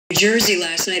New Jersey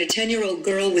last night, a 10-year-old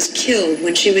girl was killed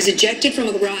when she was ejected from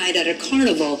a ride at a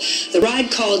carnival. The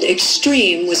ride, called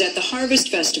Extreme, was at the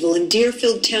Harvest Festival in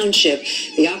Deerfield Township.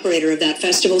 The operator of that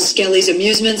festival, Skelly's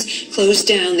Amusements, closed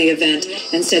down the event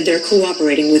and said they're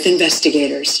cooperating with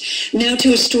investigators. Now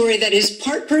to a story that is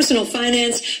part personal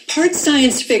finance, part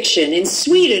science fiction. In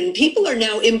Sweden, people are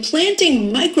now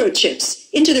implanting microchips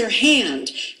into their hand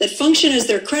that function as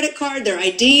their credit card, their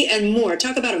ID, and more.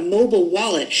 Talk about a mobile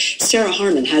wallet. Sarah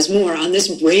Harmon has more on this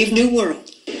brave new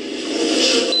world.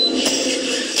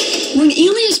 When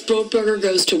Elias Brotberger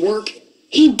goes to work,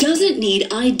 he doesn't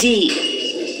need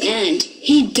ID, and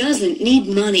he doesn't need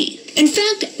money. In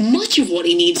fact, much of what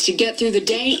he needs to get through the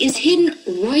day is hidden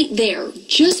right there,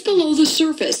 just below the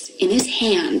surface in his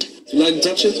hand. Like to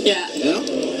touch it? Yeah.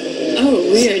 Yeah?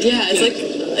 Oh, weird. Yeah, it's like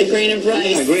a grain of rice.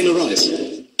 Yeah, a grain of rice.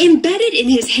 Embedded in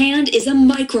his hand is a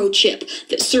microchip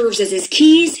that serves as his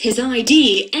keys, his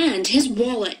ID, and his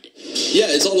wallet. Yeah,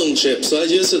 it's all on chip, so I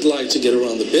use it like to get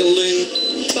around the building.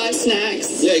 Buy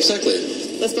snacks. Yeah, exactly.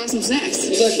 Let's buy some snacks.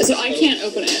 Exactly. So I can't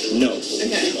open it? No.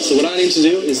 Okay. So what I need to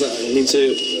do is I need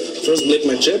to first blip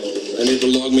my chip, I need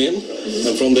to log me in,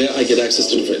 and from there I get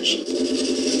access to the fridge.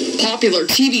 Popular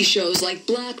TV shows like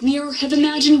Black Mirror have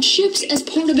imagined chips as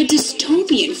part of a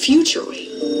dystopian future.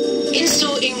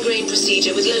 Install in-grain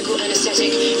procedure with local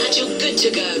anesthetic and you're good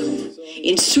to go.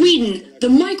 In Sweden, the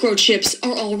microchips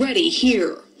are already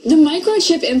here. The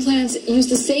microchip implants use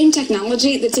the same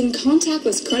technology that's in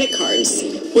contactless credit cards,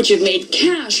 which have made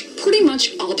cash pretty much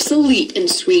obsolete in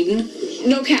Sweden.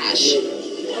 No cash.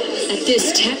 At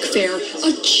this tech fair,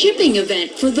 a chipping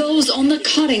event for those on the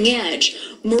cutting edge,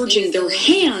 merging their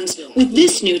hands with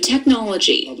this new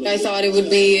technology. I thought it would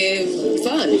be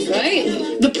fun,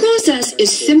 right? The process is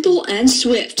simple and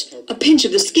swift. A pinch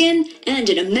of the skin, and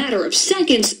in a matter of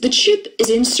seconds, the chip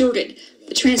is inserted.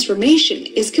 The transformation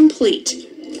is complete.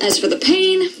 As for the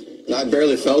pain, I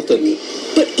barely felt it.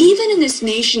 but even in this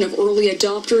nation of early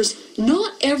adopters,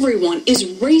 not everyone is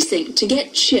racing to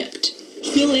get chipped.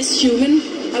 Feel less human.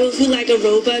 I will feel like a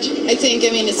robot. I think,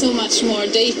 so much more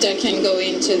data can go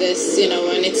into this,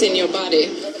 when it's in your body.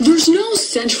 There's no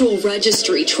central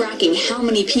registry tracking how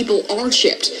many people are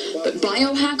chipped, but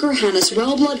biohacker Hannes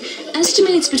Wellblad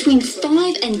estimates between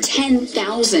 5 and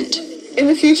 10,000. In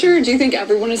the future, do you think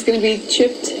everyone is going to be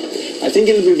chipped? I think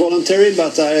it will be voluntary,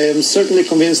 but I am certainly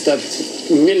convinced that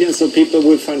millions of people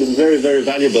will find it very, very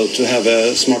valuable to have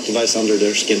a smart device under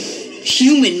their skin.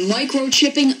 Human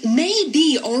microchipping may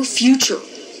be our future,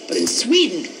 but in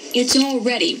Sweden, it's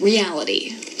already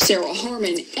reality. Sarah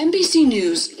Harmon, NBC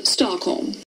News, Stockholm.